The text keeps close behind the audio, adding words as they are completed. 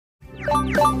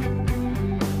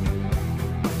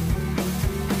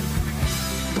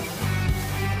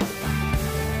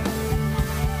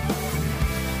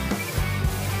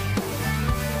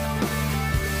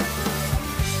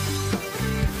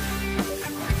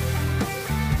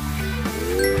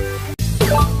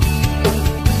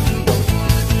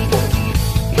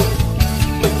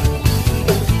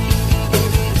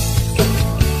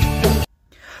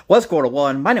What's going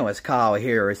on? My name is Kyle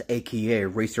here, is aka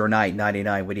Racer Knight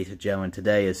 99, ladies and gentlemen.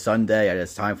 Today is Sunday, and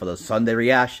it's time for the Sunday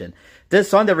reaction. This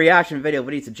Sunday reaction video,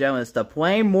 ladies and gentlemen, is the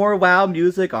playing more loud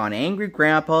music on Angry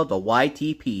Grandpa, the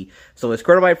YTP. So it's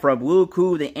certified from Blue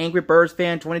Cool, the Angry Birds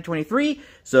fan 2023.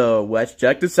 So let's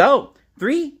check this out.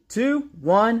 3, 2,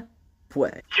 1,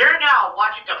 play. You're now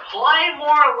watching the play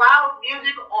more loud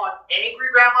music on Angry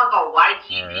Grandpa, the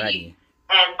YTP. Alrighty.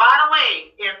 And by the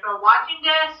way, if you're watching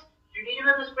this, you need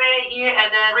to display it here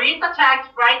and then read the text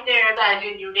right there that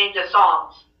is in you name the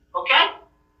songs. Okay?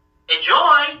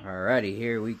 Enjoy! Alrighty,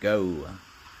 here we go.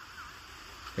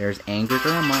 There's Angry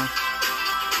Grandma.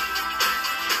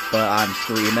 But I'm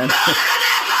screaming.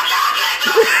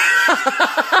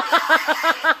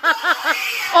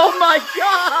 Oh my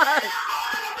god!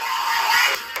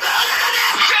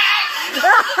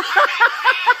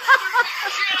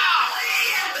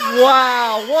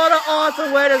 Wow, what an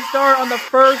awesome way to start on the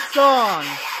first song.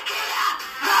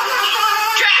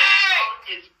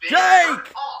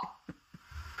 Jake!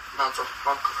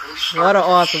 What an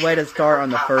awesome way to start on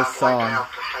the first song.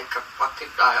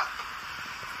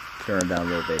 Turn it down a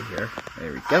little bit here.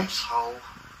 There we go.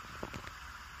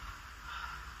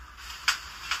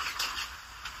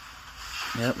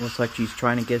 Yep, looks like she's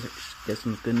trying to get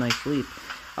some good night's sleep.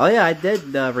 Oh yeah, I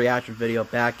did the reaction video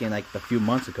back in like a few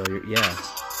months ago. Yeah.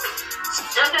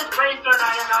 This is Racer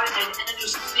 99 and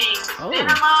introducing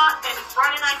Cinema and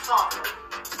Friday Night Song.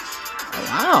 Oh,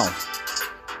 wow.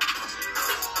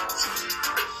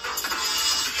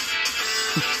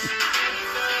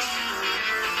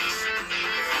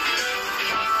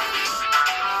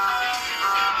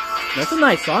 That's a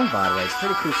nice song, by the way. It's a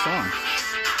pretty cool song.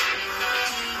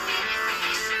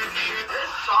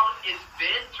 This song is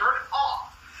been turned off.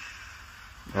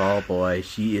 Oh boy,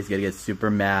 she is gonna get super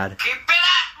mad. Keep it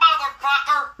up,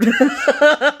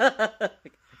 motherfucker!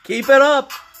 Keep it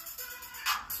up!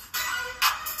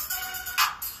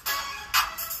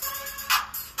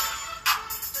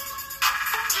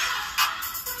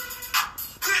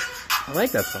 I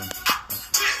like that song.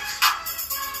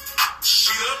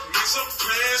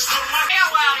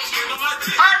 Hell out of here!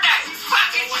 Turn that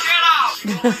fucking shit off!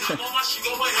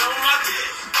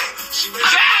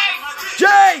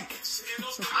 Jake!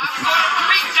 I'm gonna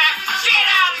beat that shit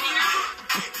out of you!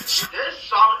 This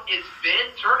song is been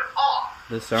turned off.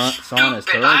 This song is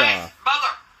turned off.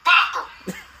 Motherfucker!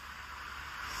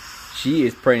 She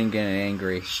is pretty getting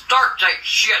angry. Start that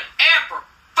shit every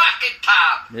fucking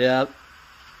time. Yep.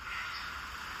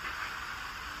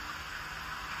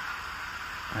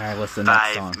 Alright, what's the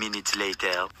next song? 5 minutes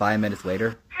later. 5 minutes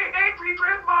later. Hey, Angry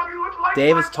Grandma, you look like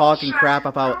Dave is my talking ballsack. crap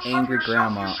about Go Angry suck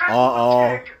yourself, Grandma. you fat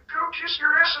Uh-oh. pig. Go kiss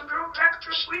your ass and go back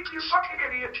to sleep, you fucking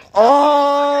idiot.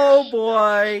 Oh,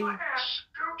 boy. My ass.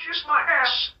 Go kiss my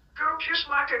ass. Go kiss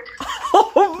my dick.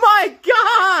 Oh, my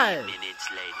God. Minutes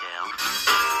later.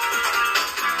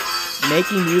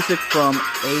 Making music from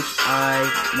HI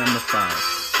number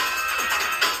 5.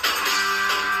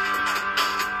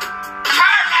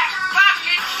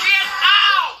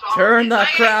 Turn that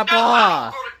crap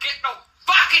off! I'm gonna get no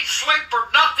fucking sleep or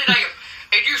nothing,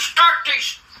 and you start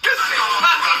these stupid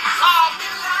fucking songs.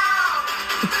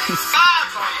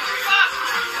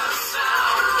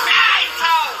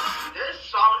 This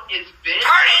song is big.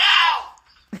 Turn it out!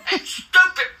 That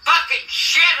stupid fucking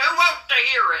shit. Who wants to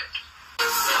hear it?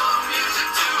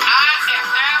 I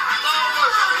am absolutely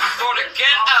gonna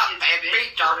get up and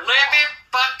beat the living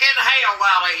fucking hell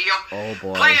out of him. Oh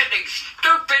boy. Playing these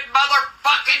stupid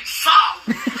motherfucking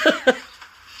songs.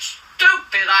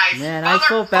 Stupid ass. Man, I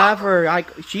feel bad for her.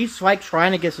 She's like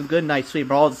trying to get some good night's sleep,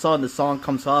 but all of a sudden the song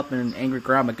comes up and Angry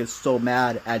Grandma gets so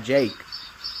mad at Jake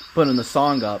putting the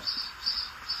song up.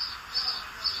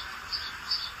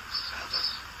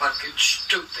 Fucking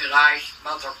stupid ass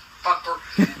motherfucker.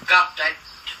 Got that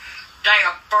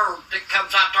damn bird that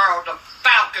comes out there on the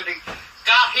balcony.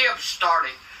 Got him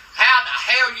started. How the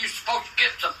hell you supposed to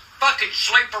get some fucking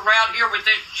sleep around here with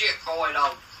this shit going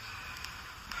on?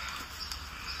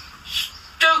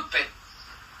 Stupid.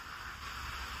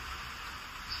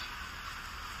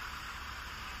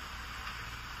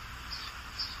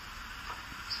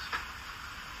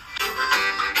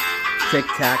 Tic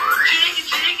Tac. Chicken,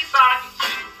 chicken, sock,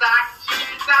 chicken, sock,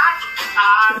 chicken, sock.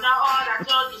 I know I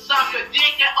told you suck a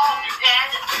dick and off your ass.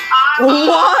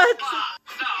 What?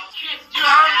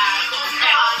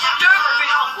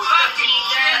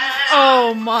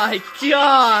 Oh my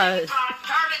god!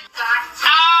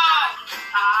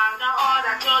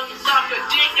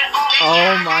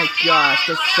 Oh my gosh,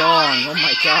 the song, oh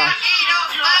my gosh.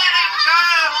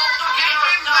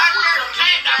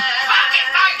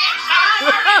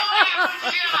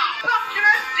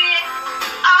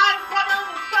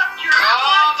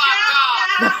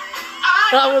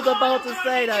 I was about to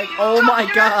say that, oh my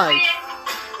gosh.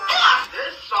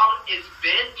 This song is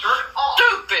been turned off.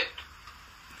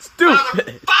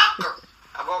 Stupid! Motherfucker!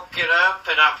 I'm gonna get up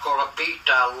and I'm gonna beat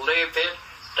the living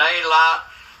daylight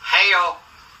hell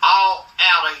all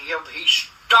out of him. He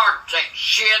starts that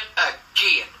shit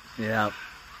again. Yeah.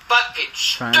 Fucking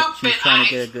She's stupid trying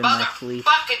to get a good ass night's sleep.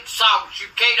 motherfucking songs. You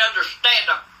can't understand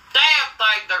a damn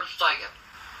thing they're saying.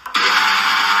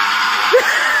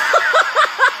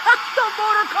 The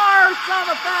motor car sound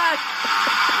effect!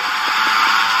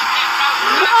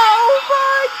 Oh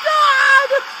my god!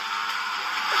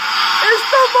 It's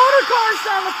the motor car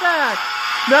sound effect!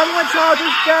 Remember when Charles'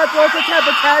 dad throws a type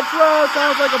of tantrum?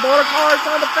 Sounds like a motor car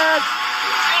sound effect?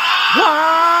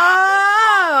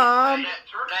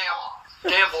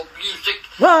 Devil music.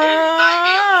 Whoa,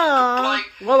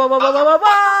 whoa, whoa, whoa, whoa, whoa, whoa!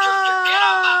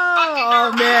 Oh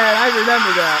man, I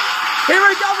remember that. Here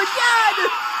we go again!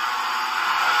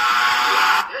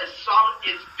 This song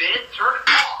is been turned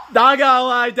off. Not gonna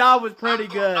lie, that was pretty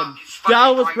good. That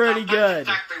was pretty good.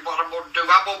 That's exactly what I'm gonna do.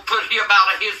 I'm gonna put him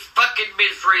out of his fucking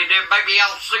misery, and then maybe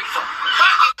I'll see some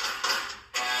fucking.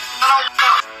 I don't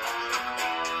know.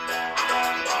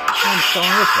 What kind of song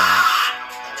is that?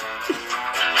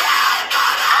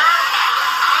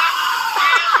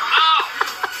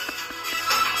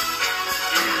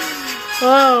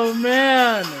 Oh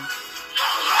man!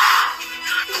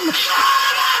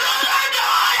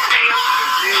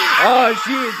 Oh,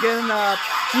 she is getting up.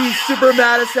 She's super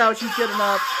mad as hell. She's getting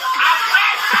up.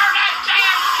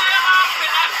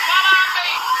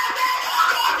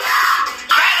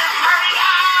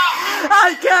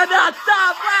 I cannot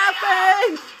stop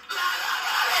laughing!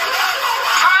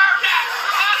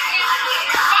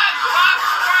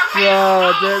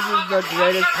 Bro, this is the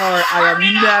greatest part I have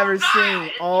never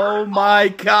seen. Oh my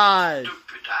gosh.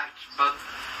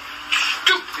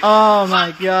 Oh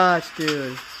my gosh,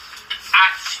 dude.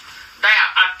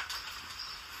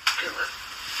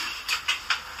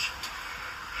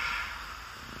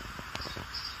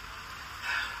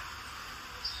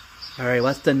 Alright,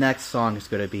 what's the next song is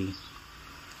gonna be?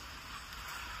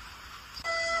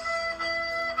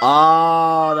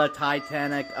 Oh, the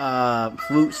Titanic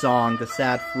flute song, the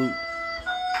sad flute.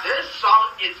 This song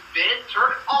is been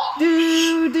turned off.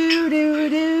 Do do do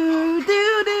do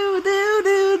do do do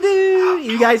do do.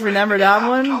 You guys remember that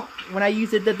one? When I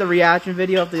used it, did the reaction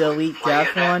video of the Elite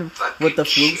Death one with the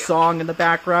flute song in the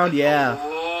background? Yeah.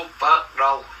 Oh, fuck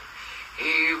no.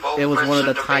 It was one of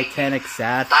the Titanic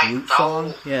sad flute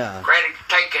songs. Yeah. Granny's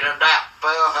taking a nap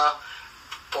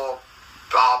for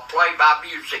play my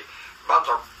music,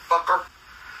 motherfucker.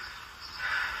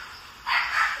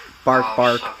 Bark,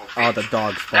 bark. Oh, the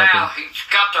dog's barking. Now he's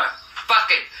got the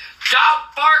fucking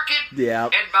dog barking. Yeah.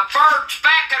 And my bird's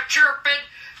back a chirping.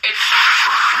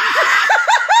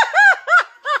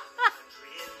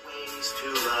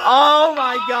 Oh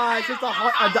my gosh, it's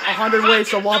 100 ways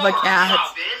to love a cat.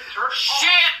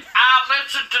 Shit, I'll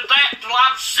listen to that till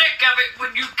I'm sick of it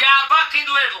when you got fucking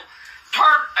little.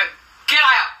 Get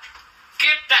out.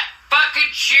 Get that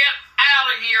fucking shit out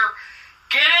of here.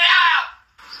 Get it out.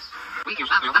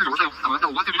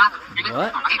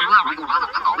 What?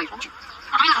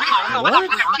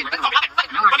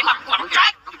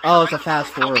 Oh, it's a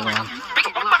fast forward one.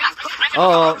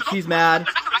 Oh, she's mad.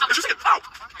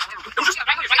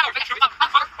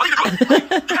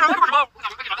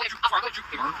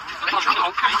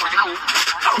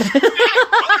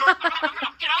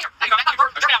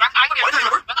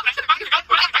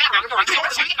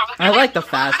 I like the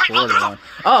fast forward one.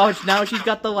 Oh, now she's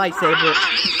got the lightsaber.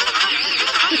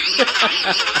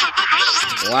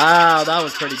 Wow, that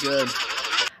was pretty good.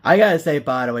 I gotta say,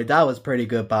 by the way, that was pretty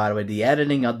good, by the way. The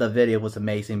editing of the video was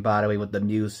amazing, by the way, with the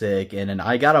music. And then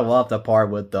I gotta love the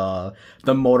part with the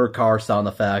motor car sound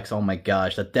effects. Oh my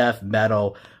gosh, the death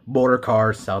metal motor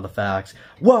car sound effects.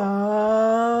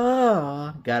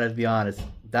 Whoa! Gotta be honest,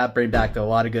 that brings back a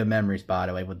lot of good memories, by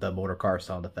the way, with the motor car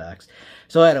sound effects.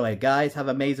 So anyway, guys, have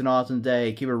an amazing, awesome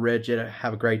day. Keep it rigid.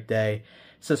 Have a great day.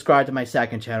 Subscribe to my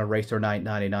second channel,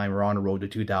 Racer999. We're on the road to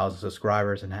 2,000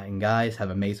 subscribers. And guys, have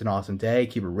an amazing, awesome day.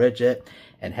 Keep it rigid.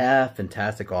 And have a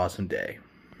fantastic, awesome day.